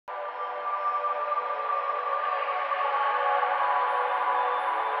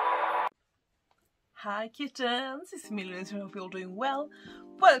Hi kittens, it's me Luinias. I hope you're all doing well.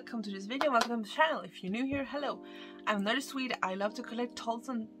 Welcome to this video, welcome to the channel. If you're new here, hello. I'm very sweet. I love to collect toys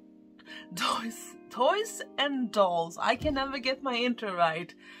and dolls. I can never get my intro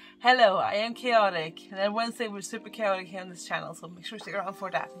right. Hello, I am chaotic, and every Wednesday we're super chaotic here on this channel, so make sure to stick around for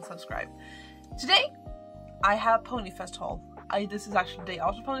that and subscribe. Today I have PonyFest haul. This is actually the day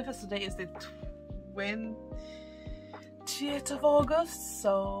after PonyFest. Today is the 20th of August,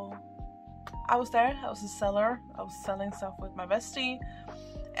 so I was there. I was a seller. I was selling stuff with my bestie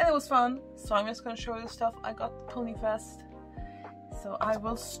and it was fun, so I'm just gonna show you the stuff I got at PonyFest. So I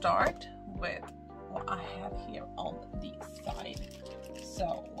will start with what I have here on the side.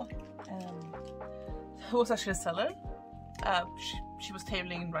 So it was actually a seller. She was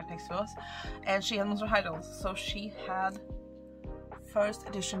tabling right next to us and she had Monster High dolls. So she had first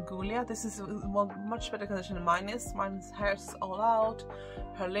edition Ghoulia. This is one much better condition than mine is. Mine's hair is all out.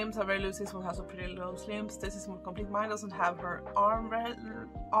 Her limbs are very loose. This one has some pretty loose limbs. This is more complete. Mine doesn't have her arm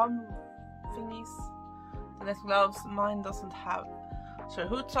thingies. The next gloves. Mine doesn't have her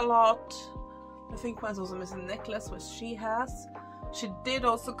hoods a lot. I think mine's also missing the necklace, which she has. She did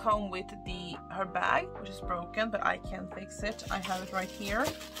also come with her bag, which is broken, but I can fix it. I have it right here.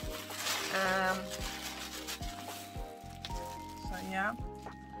 So yeah,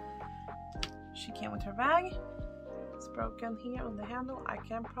 she came with her bag. It's broken here on the handle. I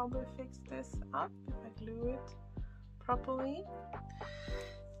can probably fix this up if I glue it properly.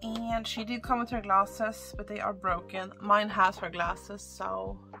 And she did come with her glasses, but they are broken. Mine has her glasses,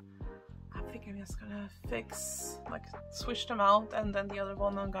 so I think I'm just gonna switch them out, and then the other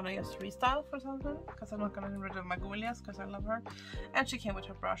one I'm gonna just restyle for something, because I'm not gonna get rid of my Ghoulias because I love her. And she came with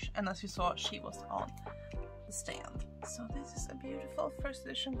her brush, and as you saw, she was on the stand. So this is a beautiful first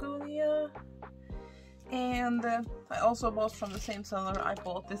edition Ghoulia. And I also bought from the same seller, I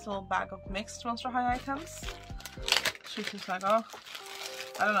bought this little bag of mixed Monster High items. She's just like, oh,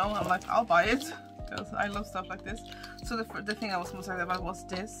 I don't know. I'm like, I'll buy it because I love stuff like this. So the thing I was most excited about was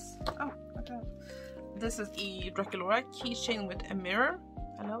this. Oh, okay. This is a Draculaura keychain with a mirror.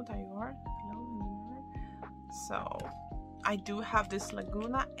 Hello, there you are. Hello, mirror. So I do have this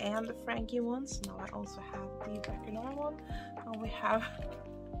Laguna and the Frankie one. So now I also have the Draculaura one. And we have,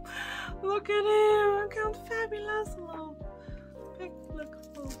 look at him, look how fabulous. Little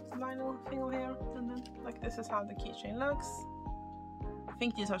vinyl thing over here. And then this is how the keychain looks. I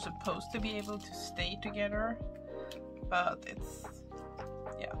think these are supposed to be able to stay together, but it's,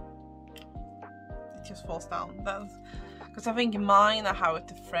 yeah, it just falls down. That's because I think mine, I have it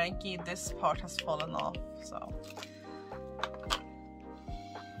to Frankie, this part has fallen off. So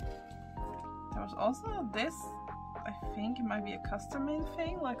there was also this, I think it might be a custom made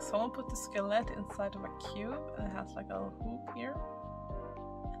thing, like someone put the skeleton inside of a cube and it has like a hoop here.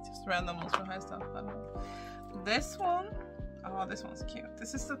 It's just random Monster High stuff, I don't know. This one, oh, this one's cute.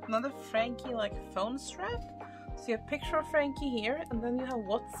 This is another Frankie phone strap. So you have a picture of Frankie here, and then you have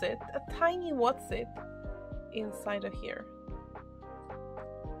What's It, a tiny What's It inside of here.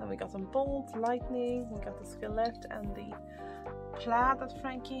 Then we got some bolts, lightning, we got the skeleton and the plaid that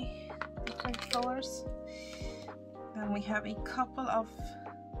Frankie colors. Then we have a couple of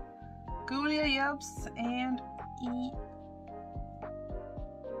Ghoulia Yubs and a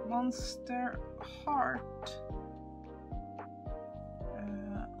Monster Heart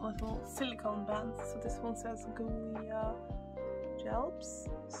little silicone bands. So this one says Ghoulia Jelps,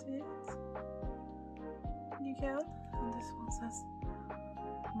 see it? You can. And this one says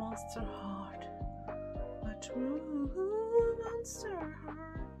Monster Heart. A true Monster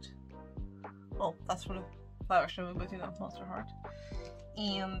Heart. Well, that's from the live action movie, but you know, Monster Heart.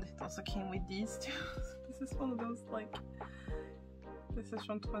 And it also came with these two. This is one of those this is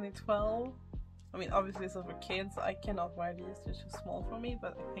from 2012. I mean, obviously it's for kids. I cannot wear these, they're too small for me,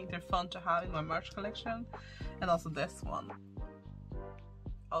 but I think they're fun to have in my merch collection. And also this one.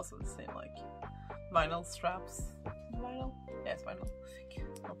 Also the same vinyl straps. Vinyl? Yeah, it's vinyl, I think. Yeah.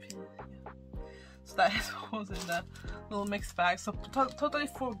 So that is what was in the little mixed bag. So totally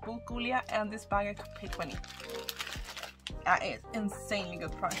for both Ghoulia and this bag I paid $20. It's insanely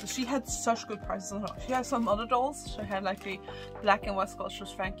good prices. She had such good prices on her. She had some other dolls. She had the black and white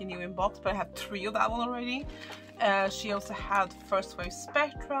sculptures Frankie new in box, but I have 3 of that one already. She also had First Wave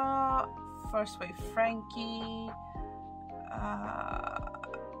Spectra, First Wave Frankie,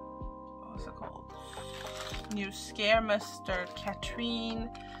 what was it called? New Scaremaster Katrine,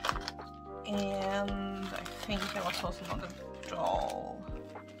 and I think there was also another doll.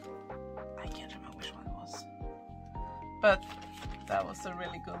 But that was a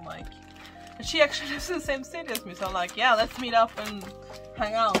really good She actually lives in the same city as me, so I'm like, yeah, let's meet up and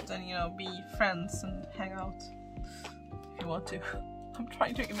hang out and, you know, be friends and hang out if you want to. I'm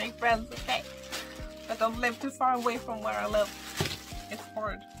trying to make friends, okay? But don't live too far away from where I live. It's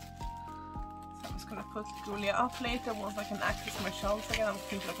hard. So I'm just gonna put Julia up later once I can access my shelves again. I'm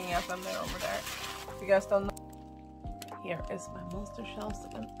keep looking at them, they're over there. If you guys don't know. Here is my monster shelves,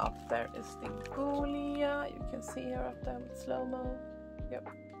 and up there is the Julia. You can see her up there with slow-mo. Yep.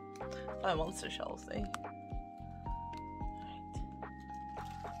 My monster shelves, eh? Right.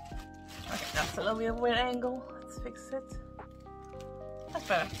 Okay, that's a little bit of a weird angle. Let's fix it. That's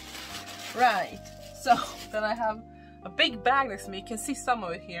better. Right. So then I have a big bag next to me. You can see some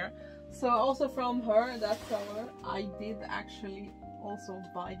of it here. So also from her that summer, I did actually also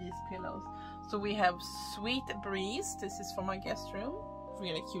buy these pillows. So we have Sweet Breeze. This is for my guest room.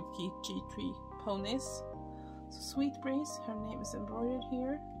 Really cute G3 ponies. So Sweet Breeze, her name is embroidered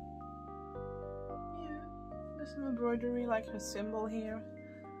here. Yeah, there's some embroidery like her symbol here.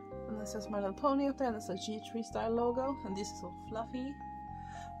 And this is My Little Pony up there, and it's a G3 style logo. And this is all fluffy.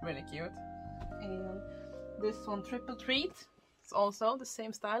 Really cute. And this one, Triple Treat, it's also the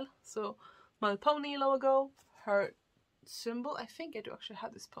same style. So My Little Pony logo, her symbol. I think I do actually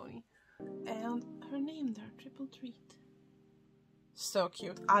have this pony. And her name there, Triple Treat. So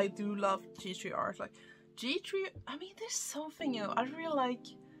cute. I do love G3 art. Like G3, I mean, there's something, you know, I really like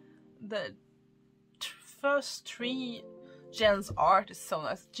the first 3 gens art is so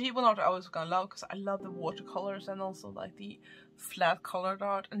nice. G1 art I was gonna love because I love the watercolors and also like the flat colored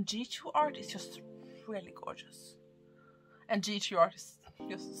art. And G2 art is just really gorgeous. And G3 art is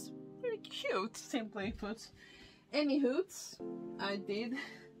just really cute, simply put. Anywho, I did.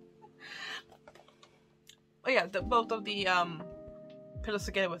 Oh yeah, both of the pillows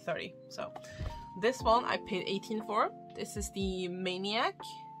together were 30. So this one I paid 18 for. This is the Maniac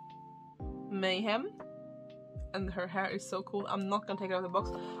Mayhem, and her hair is so cool. I'm not gonna take it out of the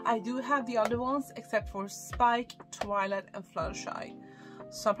box. I do have the other ones except for Spike, Twilight, and Fluttershy.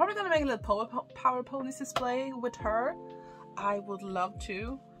 So I'm probably gonna make a little Power Ponies display with her. I would love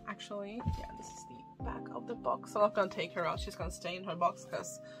to, actually. Yeah, this is the back of the box. I'm not gonna take her out. She's gonna stay in her box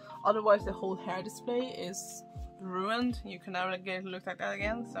because otherwise the whole hair display is ruined. You can never get looked at that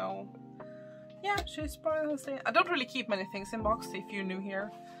again. So yeah, she's probably gonna stay. I don't really keep many things in box if you're new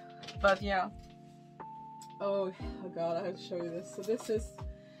here, but yeah. Oh god, I have to show you this. So this is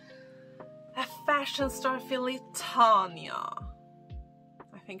a fashion star filly, Tanya.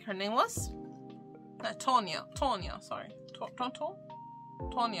 I think her name was Tonya, sorry.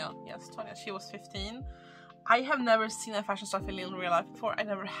 Tonya, yes, Tonya. She was 15. I have never seen a fashion star filly in real life before. I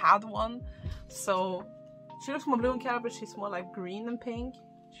never had one. So she looks more blue on camera, but she's more like green and pink.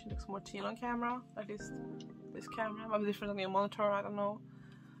 She looks more teal on camera, at least this camera. Maybe different on your monitor, I don't know.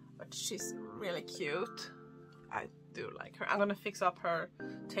 But she's really cute. I do like her. I'm gonna fix up her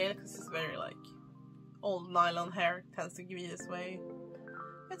tail because it's very like old nylon hair. It tends to be this way.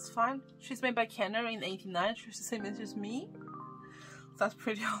 It's fine. She's made by Kenner in '89. She's the same age as me. So that's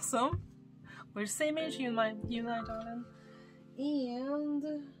pretty awesome. We're the same age, you and I, darling. And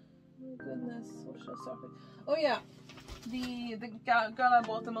oh goodness, what should I start with? Oh yeah, the girl I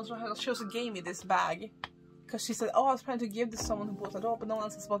bought the most, she also gave me this bag. Because she said, oh, I was planning to give this to someone who bought a doll, but no one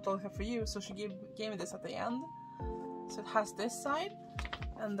else has bought a doll except for you. So she gave me this at the end. So it has this side,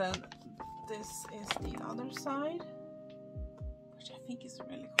 and then this is the other side, which I think is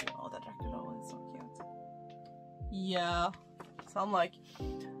really cool. Oh, that Dracula is so cute. Yeah. So I'm like,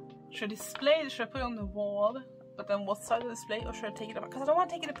 should I display it? Should I put it on the wall? But then what side of the display? Or should I take it apart? Because I don't want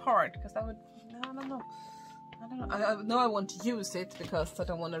to take it apart, because that would, I don't know. I know I want to use it because I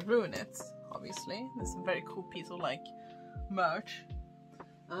don't want to ruin it. Obviously, this is a very cool piece of like merch.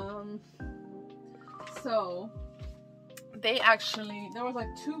 So they actually, there was like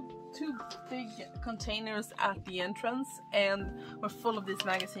two big containers at the entrance and were full of these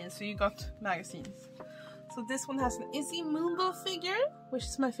magazines. So you got magazines. So this one has an Izzy Moonbow figure, which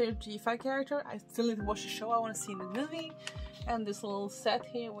is my favorite G5 character. I still need to watch the show. I want to see the movie. And this little set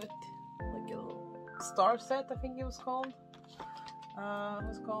here with like a little star set, I think it was called.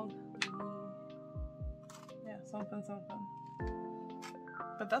 What's it called? Yeah, something.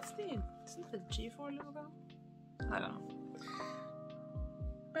 But that's isn't the G4 logo? I don't know.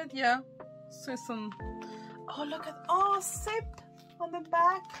 But yeah, so some, oh look at, oh, Sip on the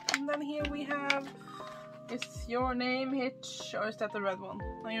back. And then here we have, is your name Hitch, or is that the red one?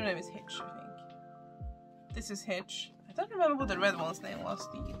 No, your name is Hitch, I think. This is Hitch. I don't remember what the red one's name was,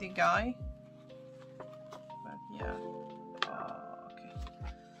 the guy. But yeah. Okay.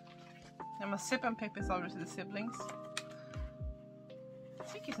 And my Sip and Pip is obviously the siblings.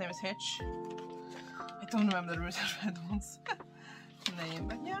 think his name is Hitch. I don't remember the red one's name,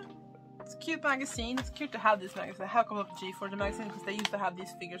 but yeah. It's a cute magazine. It's cute to have this magazine. I have a couple of G4 the magazine because they used to have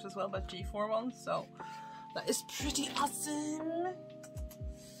these figures as well, but G4 ones, so that is pretty awesome.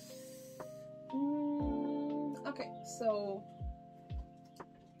 Okay, so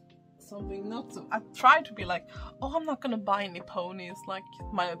something not so. I tried to be like, oh, I'm not gonna buy any ponies like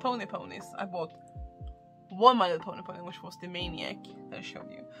My Little Pony ponies. I bought one My Little Pony pony, which was the Maniac that I showed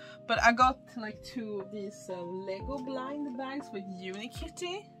you. But I got like 2 of these Lego blind bags with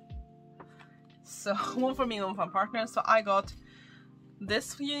Unikitty. So one for me and one for my partner. So I got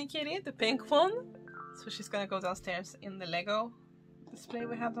this Unikitty, the pink one. So she's gonna go downstairs in the Lego display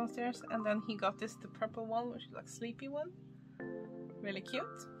we have downstairs. And then he got this, the purple one, which is like sleepy one. Really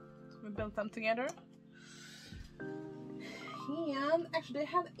cute. So we built them together. And actually they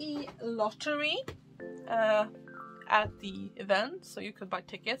had a lottery at the event, so you could buy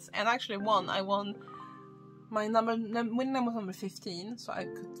tickets, and I actually won. I won. My winning number was number 15, so I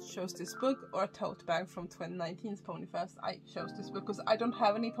could choose this book or a tote bag from 2019's PonyFest. I chose this book because I don't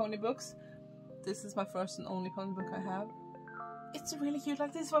have any pony books. This is my first and only pony book I have. It's really cute.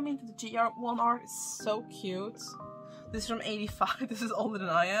 Like, this is what I mean. The GR1 art is so cute. This is from 85. This is older than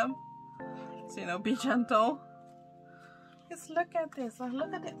I am. So, you know, be gentle. Just look at this. Like,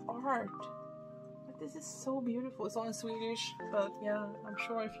 look at the art. Like, this is so beautiful. It's all in Swedish, but yeah, I'm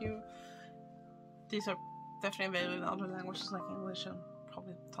sure if you... These are definitely available in other languages like English and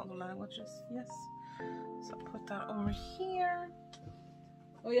probably a ton of languages. Yes. So I'll put that over here.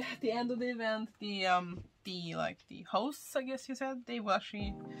 Oh yeah, at the end of the event, the hosts, I guess you said, they were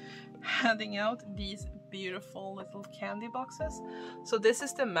actually handing out these beautiful little candy boxes. So this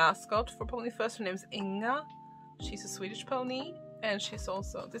is the mascot for PonyFest. Her name is Inga. She's a Swedish pony, and she's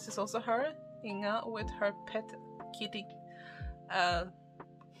also, this is also her, Inga, with her pet kitty.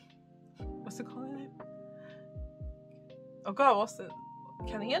 What's the called name? Oh god, what's the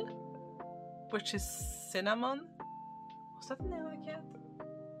Kanel? Which is Cinnamon. Was that the name of the cat?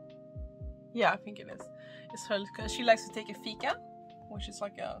 Yeah, I think it is. It's her. She likes to take a fika, which is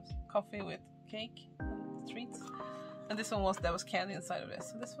like a coffee with cake and treats. And this one there was candy inside of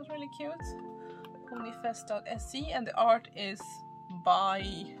this. So this was really cute. PonyFest.se, and the art is by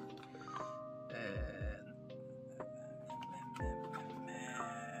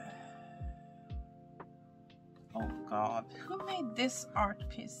oh god, who made this art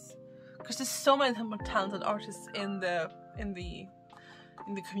piece? Because there's so many more talented artists in the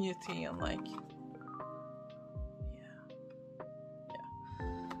community, and like yeah.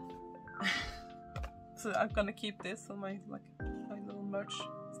 So I'm gonna keep this on my my little merch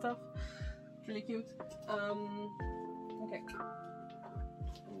stuff. Really cute. Okay,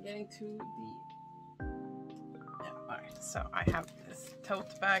 I'm getting to the alright, so I have this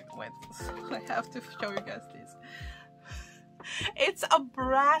tote bag with I have to show you guys this. It's a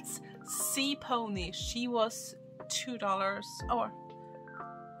Bratz sea pony. She was $2. Oh,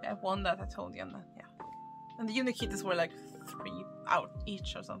 I won that, I told you, that, yeah. And the Unikitties were like 3 out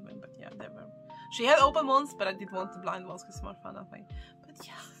each or something, but yeah, they were. She had open ones, but I did want the blind ones because it's more fun, I think. But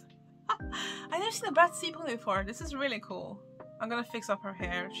yeah, I've never seen a Bratz sea pony before. This is really cool. I'm gonna fix up her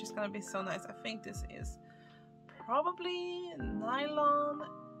hair. She's gonna be so nice. I think this is probably nylon.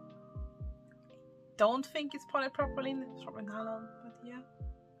 Don't think it's polypropylene. It's probably nylon, but yeah,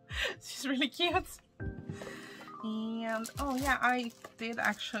 she's really cute. And oh yeah, I did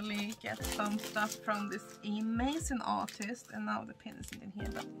actually get some stuff from this amazing artist, and now the pin isn't in here,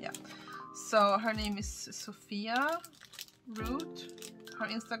 but yeah. So her name is Sophia Root. Her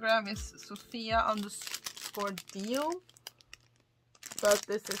Instagram is Sophia_deal. But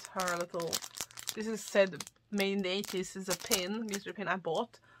this is her little, this is said made in the 80s. This is a pin, glitter pin I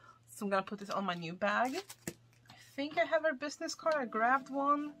bought. So I'm gonna put this on my new bag. I think I have her business card. I grabbed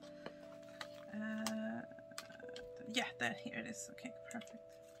one. Yeah, here it is. Okay, perfect.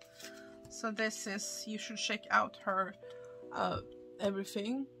 So this is, you should check out her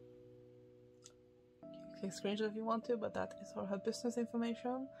everything. Take a screenshot if you want to, but that is her business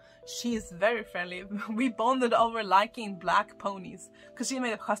information. She is very friendly. We bonded over liking black ponies because she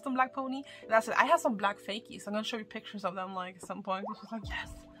made a custom black pony, and I said I have some black fakies. I'm gonna show you pictures of them like at some point. And she's like, yes,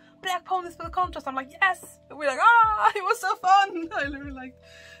 black ponies for the contrast. I'm like, yes. And we're like, ah, it was so fun. I really liked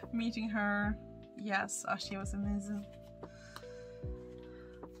meeting her. Yes, she was amazing.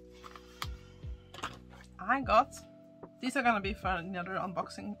 I got, these are gonna be for another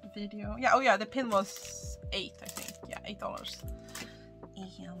unboxing video. Yeah, oh yeah, the pin was $8, I think. Yeah, $8.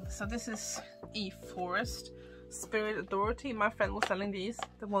 And so this is a Forest Spirit Dorothy. My friend was selling these,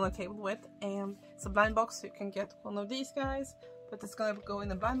 the one I came with, and it's a blind box, so you can get one of these guys. but it's gonna go in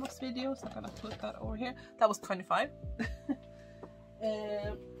the blind box video, so I'm gonna put that over here. That was 25.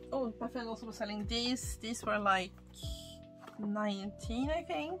 Oh, my friend also was selling these. These were like 19, I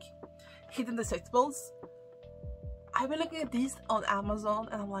think. Hidden Delectables. I've been looking at these on Amazon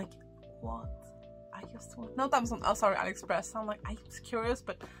and I'm like, what? I just want, not Amazon, oh sorry, AliExpress. I'm like, I was curious,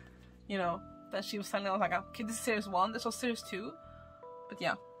 but you know, that she was selling, I was like, okay, this is series 1, this was series 2. But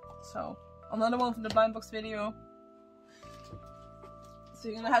yeah, so another one from the blind box video. So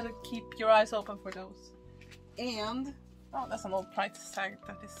you're gonna have to keep your eyes open for those. And oh, that's an old price tag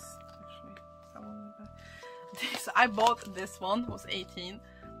that is actually someone. This, I bought this one, was 18.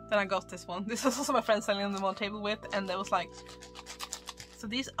 Then I got this one. This was also my friend selling on the one table with, and there was like, so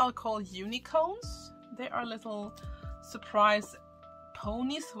these are called unicones. They are little surprise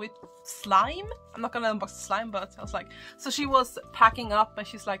ponies with slime. I'm not gonna unbox the slime, but I was like, so she was packing up and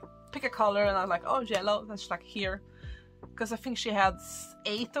she's like, pick a color, and I was like, oh, yellow. And she's like, here, because I think she had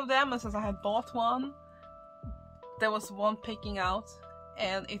 8 of them, and since I had bought one, there was one picking out,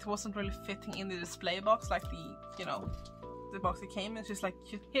 and it wasn't really fitting in the display box, like the, you know, the box it came in. She's like,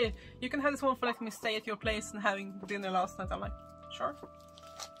 here, you can have this one for letting me stay at your place and having dinner last night. I'm like, sure,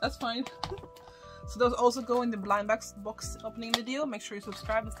 that's fine. So those also go in the blind box opening video. Make sure you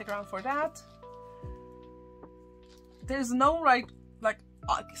subscribe and stick around for that. There's no like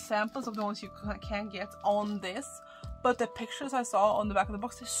examples of the ones you can get on this, but the pictures I saw on the back of the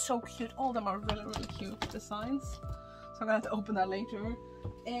box, they're so cute. All of them are really, really cute designs. So I'm gonna have to open that later.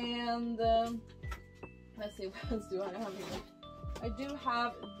 And let's see, what else do I have here? I do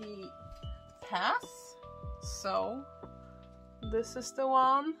have the pass. So this is the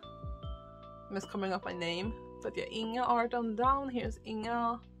one. I'm just coming up my name. But yeah, Inga art on down. Here's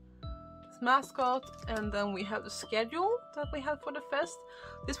Inga's mascot. And then we have the schedule that we had for the fest.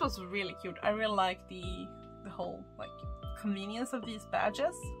 This was really cute. I really like the whole like convenience of these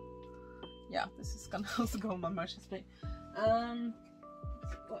badges. Yeah, this is gonna also go on my merch display.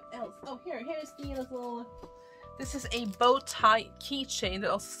 What else? Oh, here's the little, this is a bow tie keychain that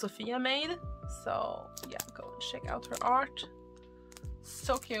also Sophia made. So yeah, go and check out her art.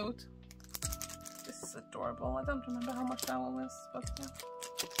 So cute. This is adorable. I don't remember how much that one was, but yeah,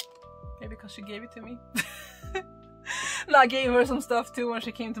 maybe because she gave it to me. And I gave her some stuff too when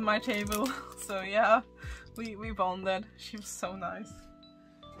she came to my table. So yeah, we bonded. She was so nice.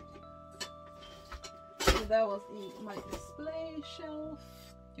 So that was my display shelf.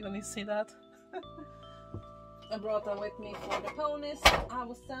 You don't need to see that. I brought that with me for the ponies I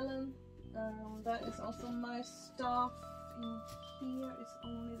was selling. That is also my stuff. In here is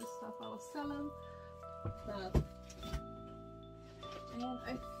only the stuff I was selling. That. And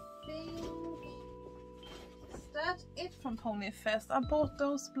I think, is that it from PonyFest? I bought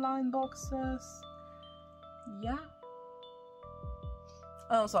those blind boxes. Yeah.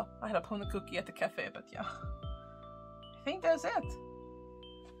 Also, I had a pony cookie at the cafe, but yeah. I think that's it.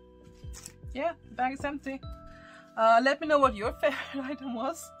 Yeah, the bag is empty. Let me know what your favorite item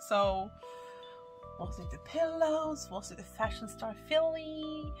was. So, was it the pillows? Was it the Fashion Star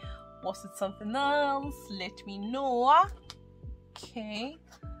Philly? Was it something else? Let me know. Okay.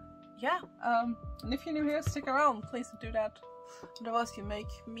 Yeah, and if you're new here, stick around. Please do that. Otherwise you make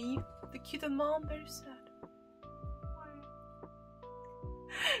me, the kitten mom, very sad.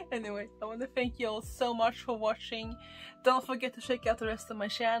 Anyway, I want to thank you all so much for watching. Don't forget to check out the rest of my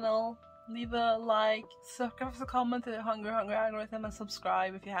channel. Leave a like, subscribe, a comment to the Hungry algorithm, and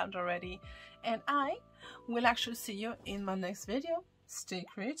subscribe if you haven't already. And I will actually see you in my next video. Stay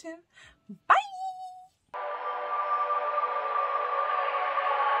creative. Bye!